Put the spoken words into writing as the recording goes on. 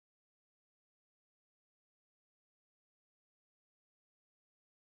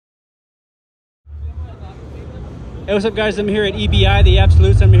Hey, what's up, guys? I'm here at EBI, the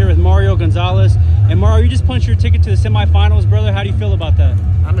Absolutes. I'm here with Mario Gonzalez. And Mario, you just punched your ticket to the semifinals, brother. How do you feel about that?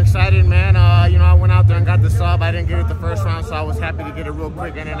 I'm excited, man. You know, I went out there and got the sub. I didn't get it the first round, so I was happy to get it real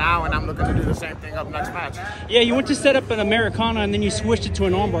quick in and out, and I'm looking to do the same thing up next match. Yeah, you went to set up an Americana, and then you switched it to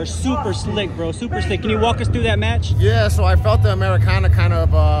an armbar. Super slick, bro. Super slick. Can you walk us through that match? Yeah, so I felt the Americana kind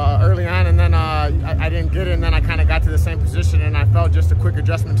of early on, and then I didn't get it, and then I kind of got to the same position, and I felt just a quick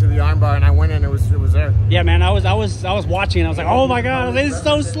adjustment to the armbar, and I went in. It was there. Yeah, man. I was watching, and I was like, oh my god, this is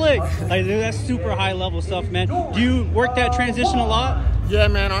so slick. Like, dude, that's super high level stuff, man. Do you work that transition a lot? Yeah,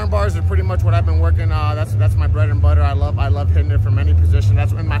 man, arm bars are pretty much what I've been working. That's my bread and butter. I love hitting it from any position.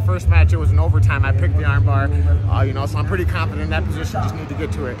 That's in my first match. It was an overtime. I picked the arm bar, you know, so I'm pretty confident in that position. Just need to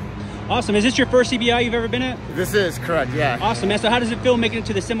get to it. Awesome. Is this your first EBI you've ever been at? This is correct, yeah. Awesome, man. So how does it feel making it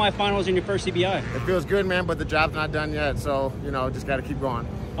to the semifinals in your first EBI? It feels good, man, but the job's not done yet, so, you know, just got to keep going.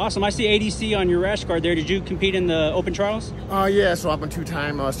 Awesome. I see ADC on your rash guard there. Did you compete in the open trials? Yeah, so I'm a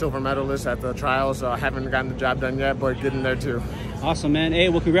two-time silver medalist at the trials. Haven't gotten the job done yet, but getting there too. Awesome, man. Hey,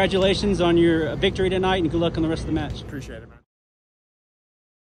 well, congratulations on your victory tonight, and good luck on the rest of the match. Appreciate it, man.